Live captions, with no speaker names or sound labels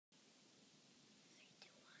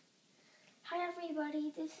Hi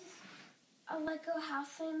everybody, this is a Lego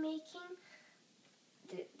house I'm making.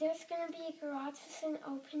 There's going to be a garage with an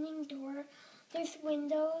opening door. There's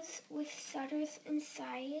windows with shutters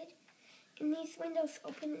inside. And these windows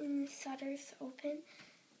open and the shutters open.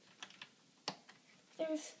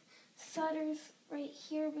 There's shutters right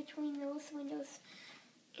here between those windows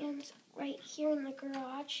and right here in the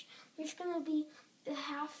garage. There's going to be the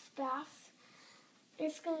half bath.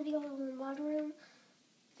 There's going to be a little mudroom.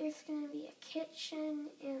 There's going to be a kitchen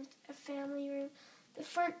and a family room. The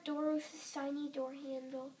front door with a shiny door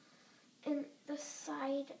handle, and the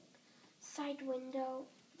side window,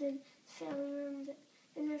 then family room.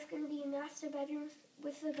 Then there's going to be a master bedroom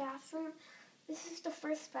with a bathroom. This is the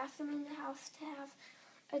first bathroom in the house to have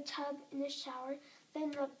a tub and a shower. Then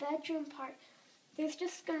the bedroom part, there's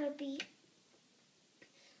just going to be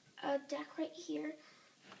a deck right here,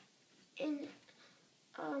 and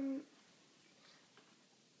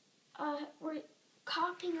we're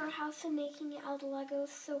copying our house and making it out of Legos.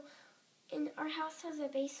 So, and our house has a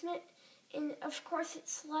basement, and of course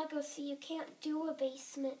it's Lego, so you can't do a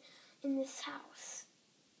basement in this house.